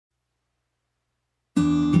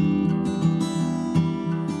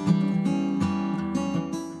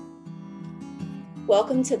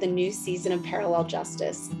Welcome to the new season of Parallel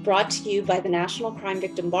Justice, brought to you by the National Crime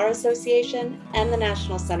Victim Bar Association and the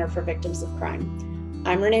National Center for Victims of Crime.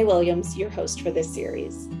 I'm Renee Williams, your host for this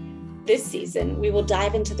series. This season, we will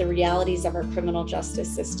dive into the realities of our criminal justice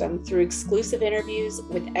system through exclusive interviews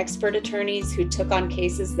with expert attorneys who took on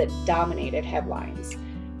cases that dominated headlines.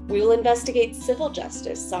 We will investigate civil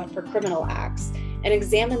justice sought for criminal acts and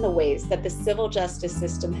examine the ways that the civil justice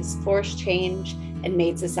system has forced change and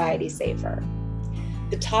made society safer.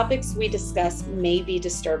 The topics we discuss may be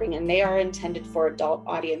disturbing, and they are intended for adult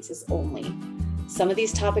audiences only. Some of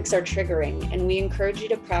these topics are triggering, and we encourage you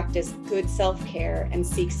to practice good self-care and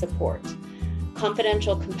seek support.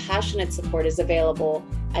 Confidential, compassionate support is available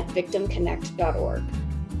at victimconnect.org.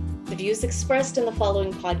 The views expressed in the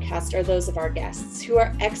following podcast are those of our guests, who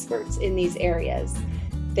are experts in these areas.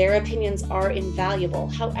 Their opinions are invaluable.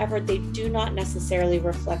 However, they do not necessarily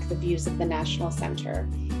reflect the views of the National Center.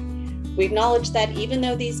 We acknowledge that even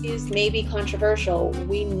though these views may be controversial,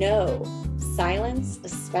 we know silence,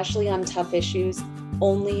 especially on tough issues,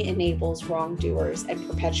 only enables wrongdoers and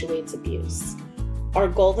perpetuates abuse. Our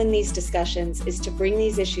goal in these discussions is to bring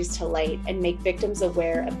these issues to light and make victims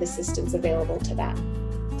aware of the systems available to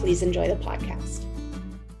them. Please enjoy the podcast.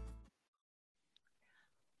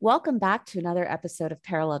 Welcome back to another episode of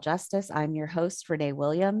Parallel Justice. I'm your host, Renee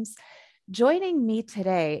Williams. Joining me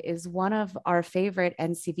today is one of our favorite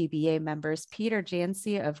NCVBA members, Peter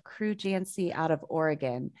Jancy of Crew Jancy out of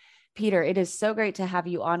Oregon. Peter, it is so great to have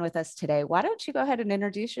you on with us today. Why don't you go ahead and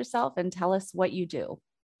introduce yourself and tell us what you do?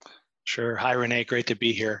 Sure. Hi, Renee. Great to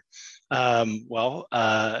be here. As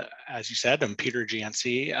you said, I'm Peter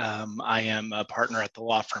Jancy. I am a partner at the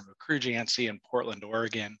law firm of Crew Jancy in Portland,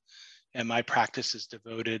 Oregon, and my practice is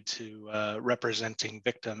devoted to representing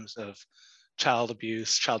victims of child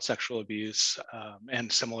abuse, child sexual abuse,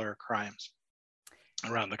 and similar crimes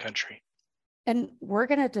around the country. And we're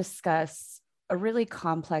going to discuss a really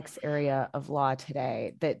complex area of law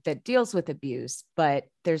today that deals with abuse, but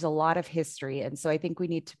there's a lot of history. And so I think we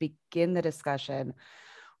need to begin the discussion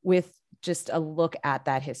with just a look at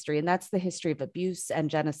that history. And that's the history of abuse and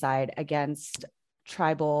genocide against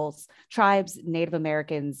tribes, Native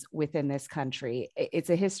Americans within this country.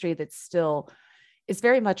 It's a history that still is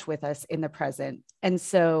very much with us in the present. And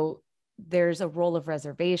so there's a role of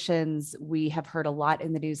reservations. We have heard a lot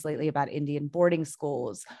in the news lately about Indian boarding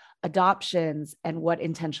schools, adoptions, and what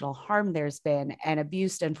intentional harm there's been, and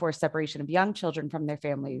abuse and forced separation of young children from their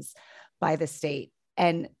families by the state.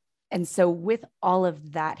 And so with all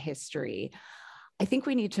of that history, I think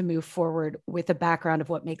we need to move forward with a background of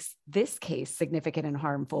what makes this case significant and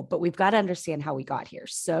harmful, but we've got to understand how we got here.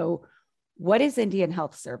 So what is Indian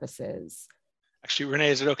Health Services? Actually, Renee,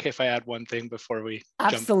 is it okay if I add one thing before we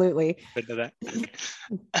Absolutely jump into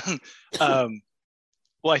that?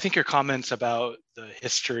 Well, I think your comments about the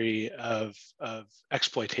history of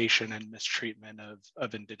exploitation and mistreatment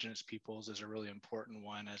of Indigenous peoples is a really important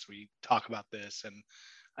one as we talk about this. And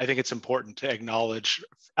I think it's important to acknowledge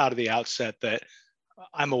out of the outset that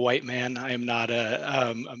I'm a white man. I am not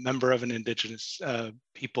a member of an Indigenous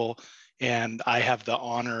people, and I have the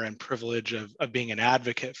honor and privilege of being an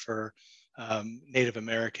advocate for Native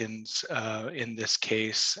Americans in this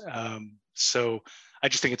case. So I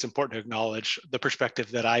just think it's important to acknowledge the perspective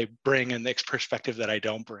that I bring and the perspective that I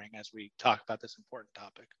don't bring as we talk about this important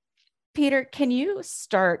topic. Peter, can you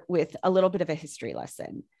start with a little bit of a history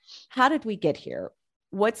lesson? How did we get here?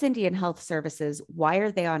 What's Indian Health Services? Why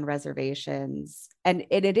are they on reservations? And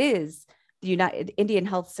it is the Indian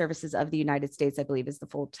Health Services of the United States, I believe is the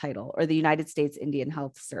full title, or the United States Indian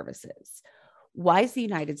Health Services. Why is the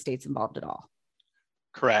United States involved at all?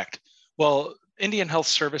 Correct. Well, Indian Health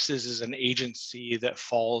Services is an agency that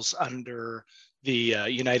falls under the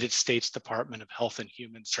United States Department of Health and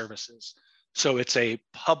Human Services. So it's a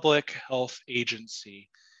public health agency,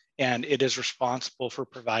 and it is responsible for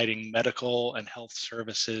providing medical and health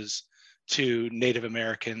services to Native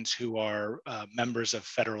Americans who are members of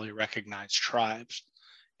federally recognized tribes.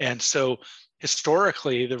 And so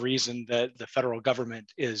historically, the reason that the federal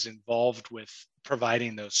government is involved with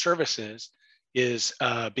providing those services is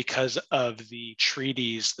because of the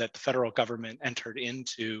treaties that the federal government entered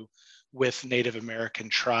into with Native American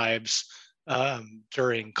tribes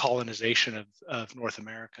during colonization of North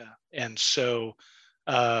America. And so,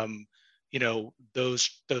 those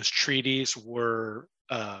treaties were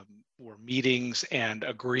meetings and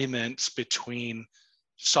agreements between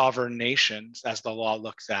sovereign nations, as the law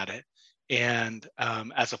looks at it, and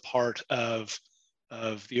as a part of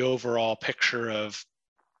the overall picture of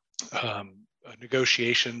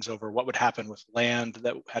negotiations over what would happen with land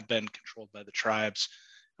that had been controlled by the tribes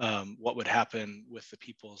what would happen with the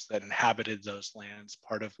peoples that inhabited those lands.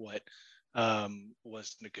 Part of what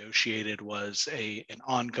was negotiated was an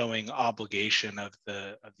ongoing obligation of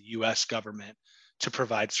the U.S. government to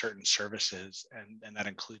provide certain services, and that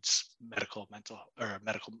includes medical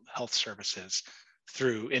health services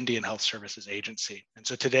through Indian Health Services Agency. And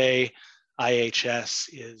so today, IHS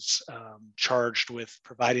is charged with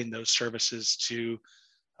providing those services to,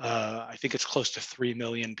 I think it's close to 3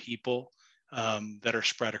 million people that are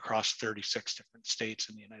spread across 36 different states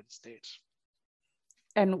in the United States.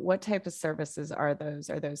 And what type of services are those?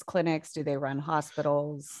 Are those clinics? Do they run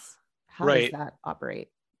hospitals? How does that operate?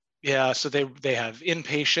 Yeah, so they have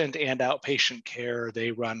inpatient and outpatient care.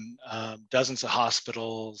 They run dozens of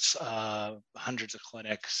hospitals, hundreds of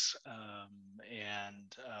clinics,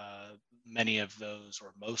 and many of those,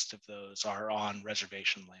 or most of those, are on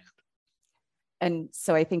reservation land. And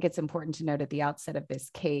so I think it's important to note at the outset of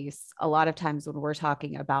this case, a lot of times when we're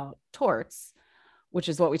talking about torts, which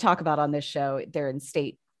is what we talk about on this show, they're in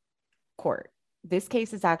state court. This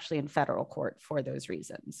case is actually in federal court for those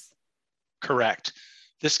reasons. Correct.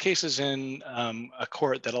 This case is in a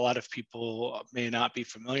court that a lot of people may not be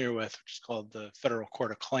familiar with, which is called the Federal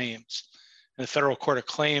Court of Claims. And the Federal Court of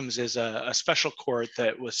Claims is a special court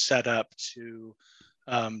that was set up to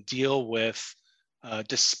deal with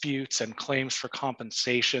disputes and claims for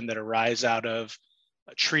compensation that arise out of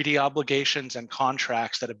treaty obligations and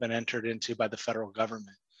contracts that have been entered into by the federal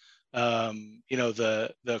government.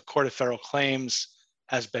 The Court of Federal Claims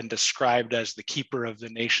has been described as the keeper of the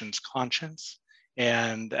nation's conscience,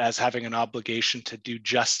 and as having an obligation to do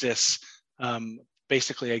justice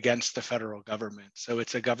basically against the federal government. So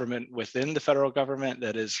it's a government within the federal government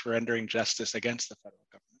that is rendering justice against the federal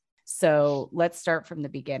government. So let's start from the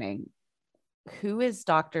beginning. Who is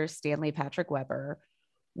Dr. Stanley Patrick Weber?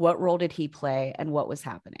 What role did he play, and what was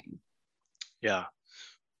happening? Yeah,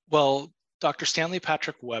 well, Dr. Stanley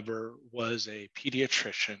Patrick Weber was a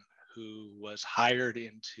pediatrician who was hired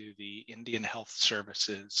into the Indian Health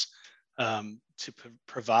Services to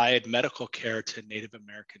provide medical care to Native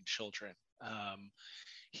American children.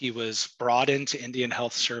 He was brought into Indian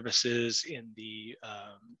Health Services in the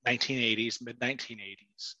 1980s,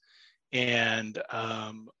 mid-1980s. And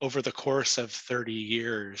over the course of 30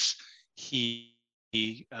 years, he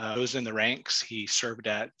rose in the ranks. He served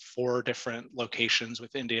at 4 different locations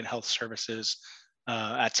with Indian Health Services.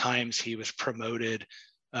 At times, he was promoted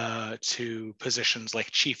to positions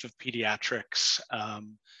like Chief of Pediatrics.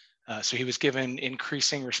 So he was given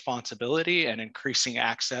increasing responsibility and increasing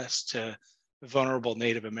access to vulnerable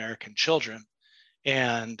Native American children.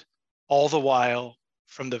 And all the while,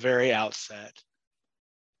 from the very outset,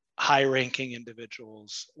 high-ranking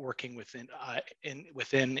individuals working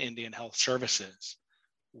within Indian Health Services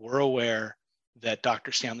were aware that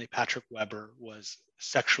Dr. Stanley Patrick Weber was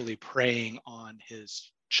sexually preying on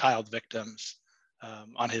his child victims,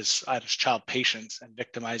 on his child patients, and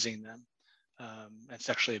victimizing them and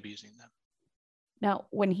sexually abusing them. Now,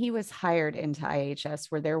 when he was hired into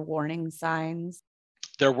IHS, were there warning signs?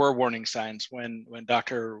 There were warning signs. When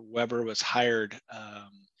Dr. Weber was hired,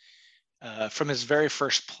 from his very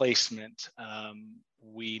first placement,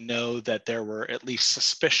 we know that there were at least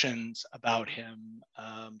suspicions about him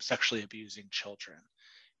sexually abusing children.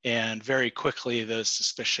 And very quickly, those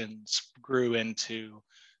suspicions grew into,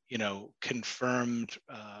 confirmed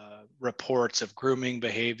reports of grooming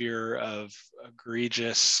behavior, of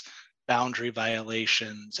egregious boundary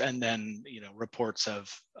violations, and then, reports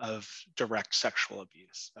of direct sexual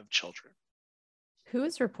abuse of children. Who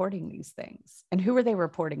is reporting these things, and who are they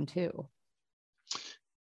reporting to?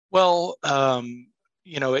 Well,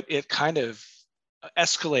 it kind of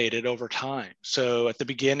escalated over time. So at the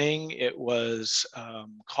beginning, it was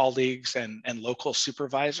colleagues and local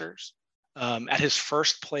supervisors. At his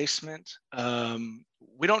first placement,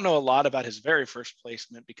 we don't know a lot about his very first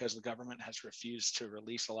placement because the government has refused to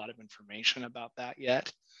release a lot of information about that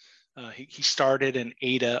yet. He started in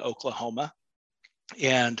Ada, Oklahoma,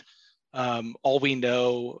 and all we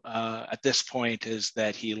know at this point is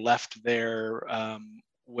that he left there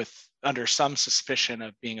under some suspicion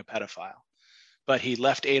of being a pedophile. But he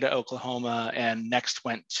left Ada, Oklahoma, and next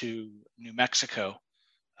went to New Mexico,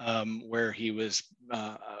 where he was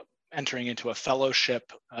entering into a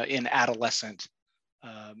fellowship in adolescent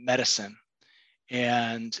medicine.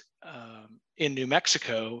 And in New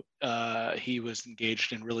Mexico, he was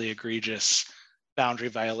engaged in really egregious boundary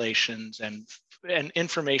violations and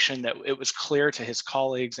information that it was clear to his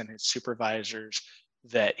colleagues and his supervisors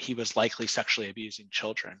that he was likely sexually abusing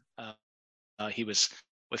children. He was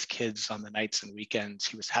with kids on the nights and weekends.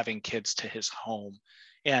 He was having kids to his home.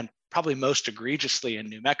 And probably most egregiously in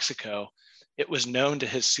New Mexico, it was known to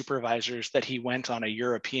his supervisors that he went on a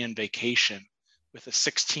European vacation with a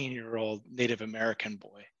 16-year-old Native American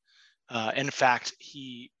boy. In fact,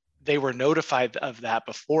 they were notified of that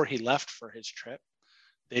before he left for his trip.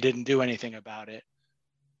 They didn't do anything about it.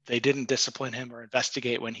 They didn't discipline him or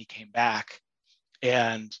investigate when he came back.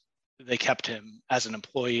 And they kept him as an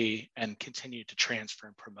employee and continued to transfer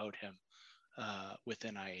and promote him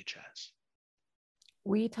within IHS.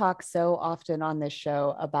 We talk so often on this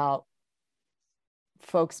show about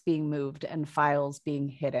folks being moved and files being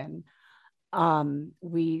hidden.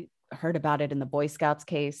 We heard about it in the Boy Scouts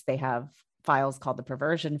case. They have files called the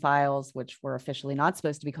perversion files, which were officially not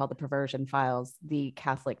supposed to be called the perversion files. The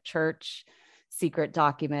Catholic Church secret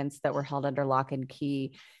documents that were held under lock and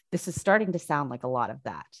key. This is starting to sound like a lot of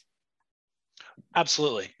that.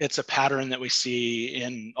 Absolutely. It's a pattern that we see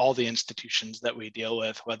in all the institutions that we deal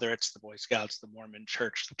with, whether it's the Boy Scouts, the Mormon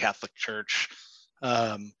Church, the Catholic Church.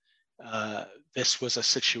 This was a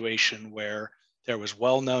situation where there was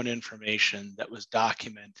well-known information that was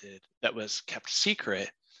documented, that was kept secret.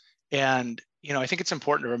 And, I think it's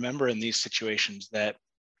important to remember in these situations that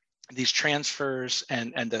these transfers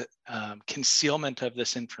and the concealment of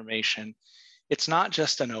this information, it's not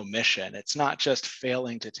just an omission. It's not just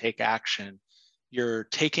failing to take action. You're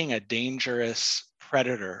taking a dangerous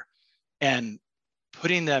predator and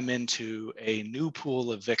putting them into a new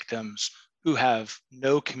pool of victims who have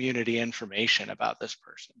no community information about this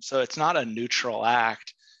person. So it's not a neutral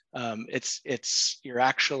act. You're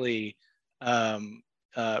actually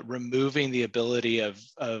removing the ability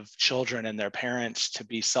of children and their parents to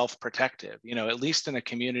be self-protective. At least in a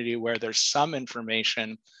community where there's some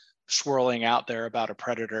information swirling out there about a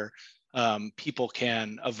predator, people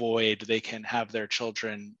can they can have their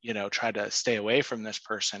children, try to stay away from this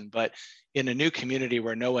person. But in a new community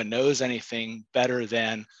where no one knows anything better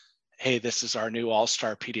than, hey, this is our new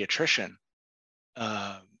all-star pediatrician,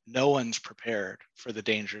 no one's prepared for the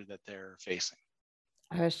danger that they're facing.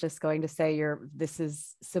 I was just going to say this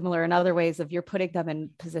is similar in other ways of you're putting them in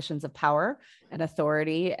positions of power and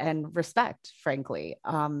authority and respect, frankly.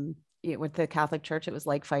 With the Catholic Church, it was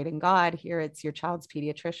like fighting God. Here it's your child's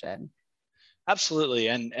pediatrician. Absolutely.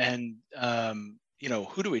 And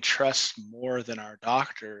who do we trust more than our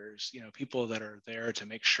doctors? People that are there to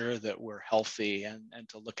make sure that we're healthy and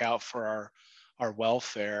to look out for our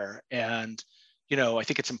welfare. And I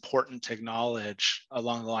think it's important to acknowledge,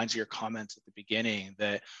 along the lines of your comments at the beginning,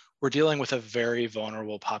 that we're dealing with a very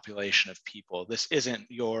vulnerable population of people. This isn't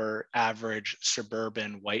your average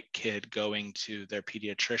suburban white kid going to their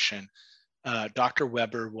pediatrician. Dr.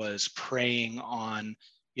 Weber was preying on,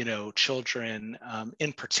 children,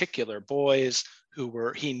 in particular boys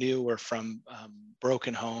who he knew were from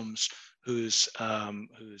broken homes, whose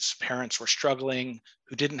parents were struggling,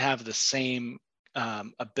 who didn't have the same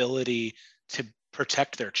ability to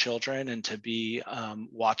protect their children and to be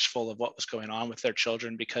watchful of what was going on with their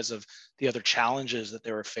children because of the other challenges that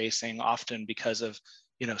they were facing, often because of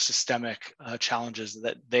systemic challenges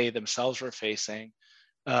that they themselves were facing.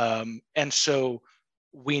 And so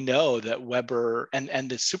we know that Weber and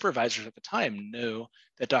the supervisors at the time knew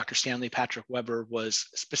that Dr. Stanley Patrick Weber was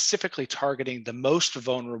specifically targeting the most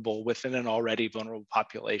vulnerable within an already vulnerable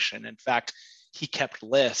population. In fact, he kept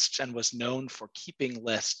lists and was known for keeping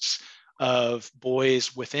lists of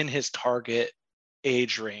boys within his target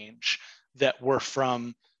age range that were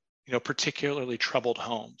from, particularly troubled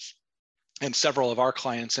homes. And several of our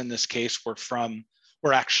clients in this case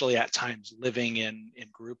were actually at times living in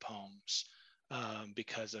group homes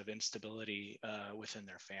because of instability within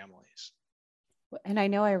their families. And I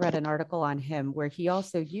know I read an article on him where he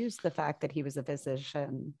also used the fact that he was a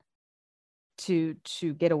physician to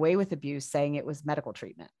get away with abuse, saying it was medical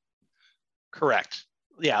treatment. Correct.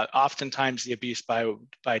 Yeah, oftentimes the abuse by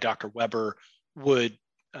Dr. Weber would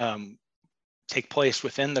take place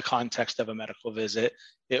within the context of a medical visit.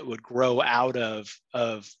 It would grow out of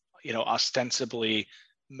ostensibly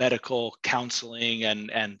medical counseling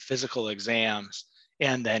and physical exams,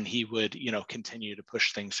 and then he would continue to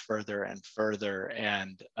push things further and further.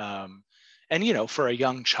 And for a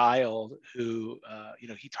young child who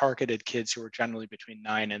he targeted kids who were generally between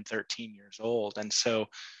 9 and 13 years old, and so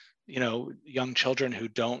young children who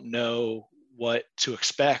don't know what to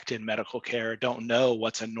expect in medical care, don't know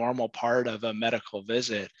what's a normal part of a medical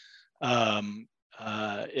visit.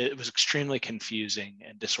 It was extremely confusing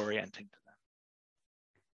and disorienting to them.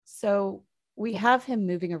 So we have him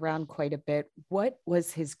moving around quite a bit. What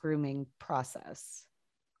was his grooming process?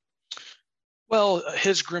 Well,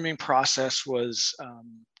 his grooming process was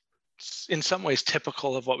in some ways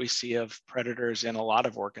typical of what we see of predators in a lot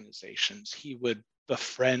of organizations. He would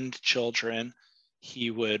befriend children.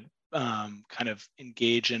 He would kind of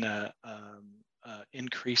engage in a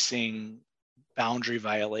increasing boundary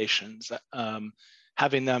violations,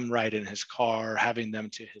 having them ride in his car, having them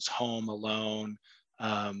to his home alone,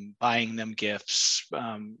 buying them gifts.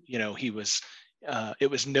 It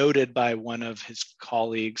was noted by one of his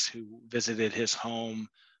colleagues who visited his home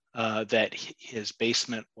that his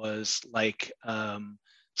basement was like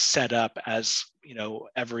set up as,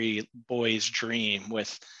 every boy's dream,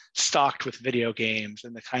 stocked with video games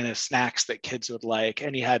and the kind of snacks that kids would like,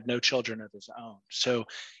 and he had no children of his own. So,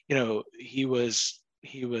 he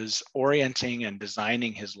was orienting and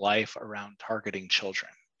designing his life around targeting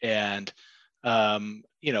children. And,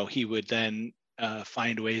 he would then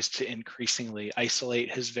find ways to increasingly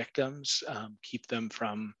isolate his victims, keep them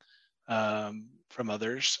from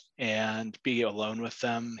others, and be alone with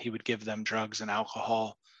them. He would give them drugs and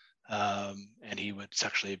alcohol, and he would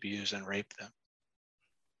sexually abuse and rape them.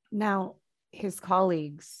 Now, his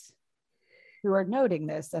colleagues who are noting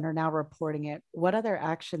this and are now reporting it, what other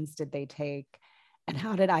actions did they take, and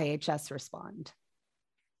how did IHS respond?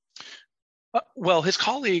 Well, his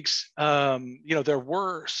colleagues, there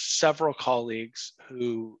were several colleagues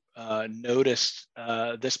who noticed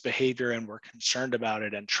this behavior and were concerned about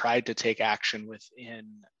it and tried to take action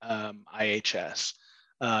within IHS.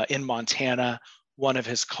 In Montana, one of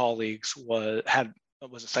his colleagues was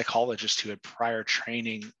a psychologist who had prior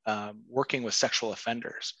training working with sexual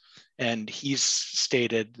offenders, and he's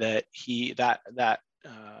stated that that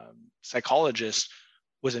psychologist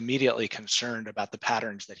was immediately concerned about the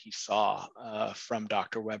patterns that he saw from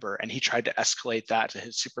Dr. Weber, and he tried to escalate that to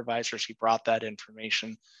his supervisors. He brought that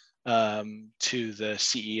information to the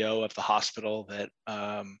CEO of the hospital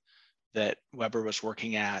that Weber was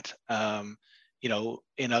working at.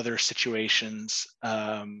 In other situations,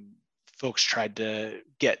 folks tried to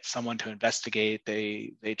get someone to investigate.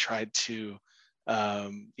 They tried to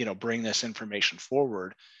bring this information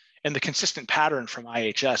forward, and the consistent pattern from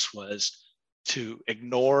IHS was to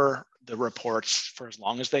ignore the reports for as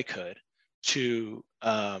long as they could, to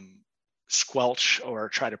squelch or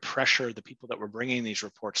try to pressure the people that were bringing these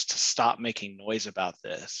reports to stop making noise about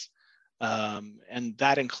this. And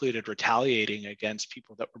that included retaliating against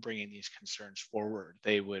people that were bringing these concerns forward.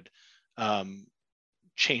 They would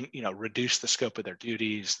reduce the scope of their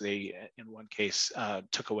duties. They, in one case,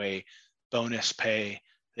 took away bonus pay.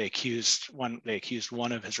 They accused one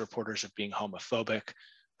of his reporters of being homophobic.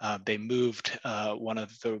 They moved one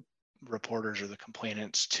of the reporters or the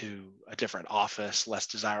complainants to a different office, less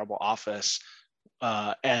desirable office,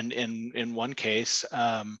 and in one case,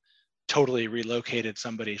 totally relocated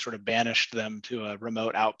somebody, sort of banished them to a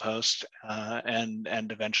remote outpost, and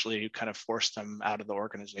eventually kind of forced them out of the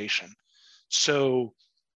organization. So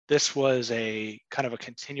this was a kind of a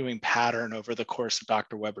continuing pattern over the course of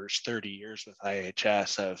Dr. Weber's 30 years with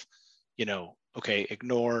IHS of, okay,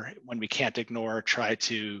 ignore when we can't ignore, try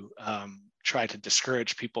to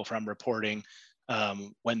discourage people from reporting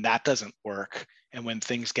when that doesn't work, and when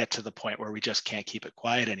things get to the point where we just can't keep it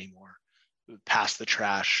quiet anymore, pass the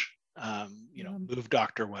trash, move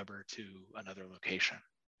Dr. Weber to another location.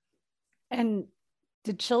 And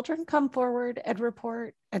did children come forward and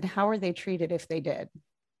report, and how are they treated if they did?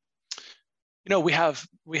 We have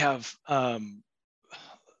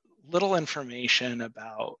little information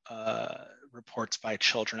about reports by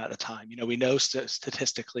children at the time. We know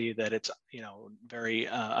statistically that it's, very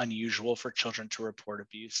unusual for children to report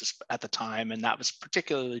abuse at the time. And that was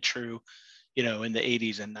particularly true, in the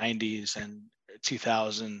 80s and 90s and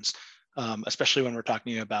 2000s, especially when we're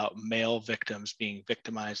talking about male victims being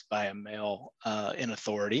victimized by a male in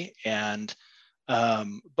authority. And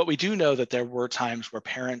but we do know that there were times where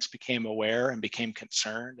parents became aware and became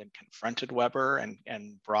concerned and confronted Weber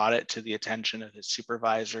and brought it to the attention of his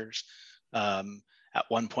supervisors. At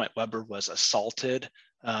one point, Weber was assaulted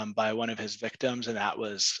by one of his victims, and that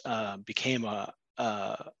was became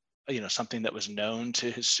something that was known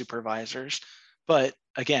to his supervisors. But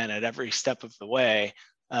again, at every step of the way,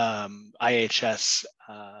 IHS,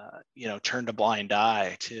 turned a blind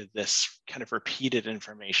eye to this kind of repeated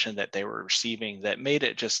information that they were receiving that made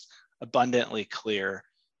it just abundantly clear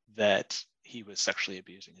that he was sexually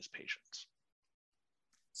abusing his patients.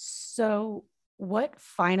 So what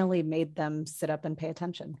finally made them sit up and pay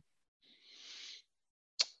attention?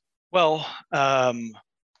 Well,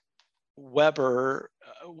 Weber,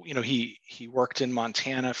 he worked in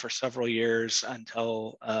Montana for several years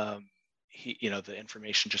until the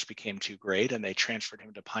information just became too great, and they transferred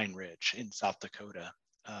him to Pine Ridge in South Dakota.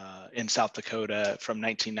 From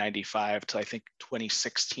 1995 to I think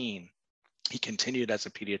 2016, he continued as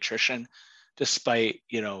a pediatrician, despite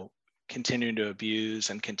continuing to abuse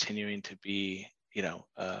and continuing to be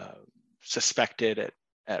suspected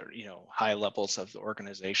at high levels of the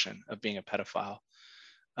organization of being a pedophile.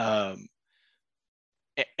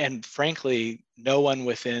 And frankly, no one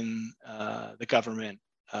within the government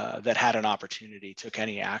that had an opportunity took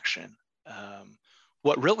any action.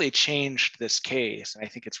 What really changed this case, and I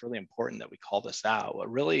think it's really important that we call this out, what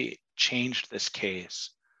really changed this case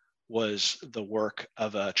was the work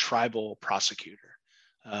of a tribal prosecutor,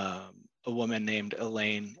 a woman named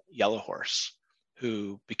Elaine Yellowhorse,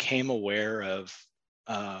 who became aware of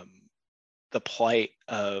the plight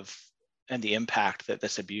of and the impact that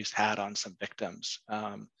this abuse had on some victims,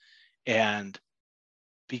 and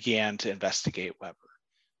began to investigate Weber,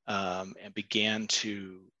 and began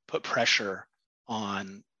to put pressure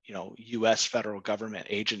on U.S. federal government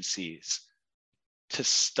agencies to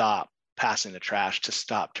stop passing the trash, to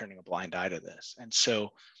stop turning a blind eye to this. And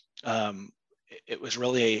so it was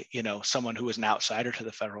really someone who was an outsider to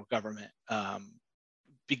the federal government,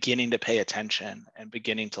 beginning to pay attention and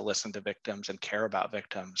beginning to listen to victims and care about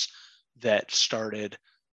victims, that started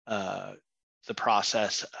the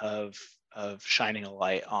process of shining a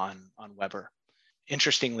light on Weber.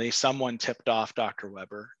 Interestingly, someone tipped off Dr.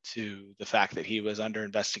 Weber to the fact that he was under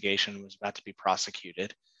investigation and was about to be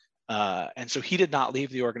prosecuted. And so he did not leave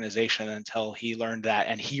the organization until he learned that,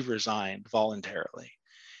 and he resigned voluntarily.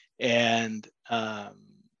 And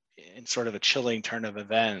in sort of a chilling turn of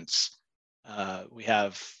events, we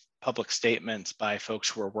have public statements by folks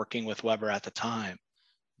who were working with Weber at the time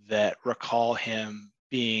that recall him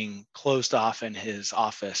being closed off in his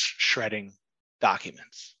office shredding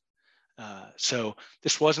documents. So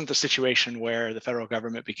this wasn't the situation where the federal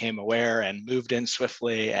government became aware and moved in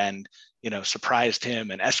swiftly and surprised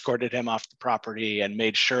him and escorted him off the property and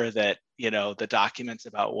made sure that the documents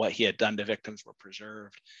about what he had done to victims were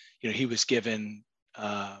preserved. He was given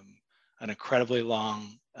an incredibly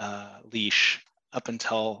long leash up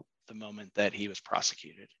until the moment that he was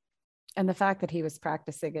prosecuted. And the fact that he was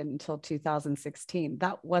practicing it until 2016,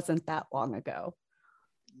 that wasn't that long ago.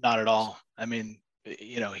 Not at all. I mean,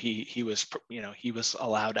 he was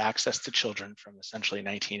allowed access to children from essentially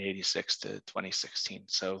 1986 to 2016,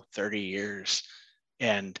 so 30 years.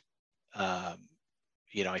 And I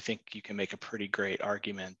think you can make a pretty great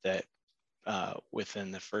argument that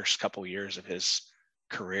within the first couple of years of his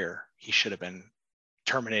career, he should have been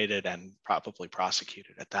terminated and probably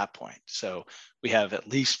prosecuted at that point. So we have at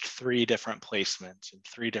least 3 different placements and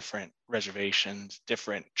 3 different reservations,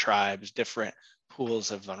 different tribes, different pools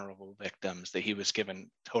of vulnerable victims that he was given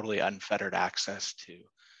totally unfettered access to,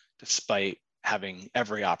 despite having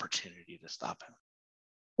every opportunity to stop him.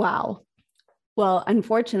 Wow. Well,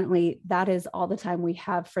 unfortunately, that is all the time we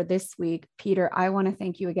have for this week. Peter, I want to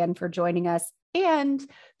thank you again for joining us. And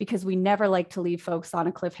because we never like to leave folks on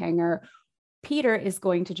a cliffhanger, Peter is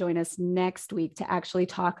going to join us next week to actually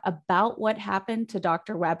talk about what happened to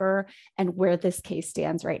Dr. Weber and where this case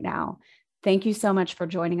stands right now. Thank you so much for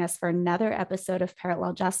joining us for another episode of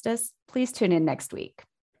Parallel Justice. Please tune in next week.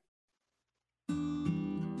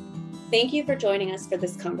 Thank you for joining us for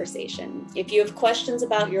this conversation. If you have questions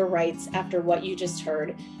about your rights after what you just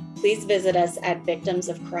heard, please visit us at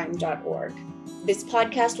victimsofcrime.org. This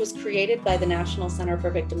podcast was created by the National Center for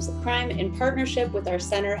Victims of Crime in partnership with our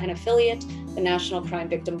center and affiliate, the National Crime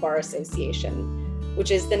Victim Bar Association,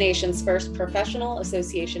 which is the nation's first professional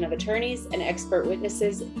association of attorneys and expert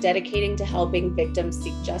witnesses dedicating to helping victims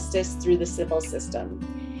seek justice through the civil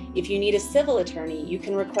system. If you need a civil attorney, you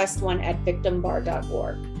can request one at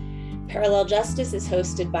victimbar.org. Parallel Justice is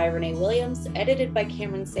hosted by Renee Williams, edited by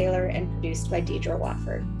Cameron Saylor, and produced by Deidre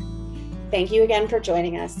Watford. Thank you again for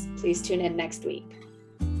joining us. Please tune in next week.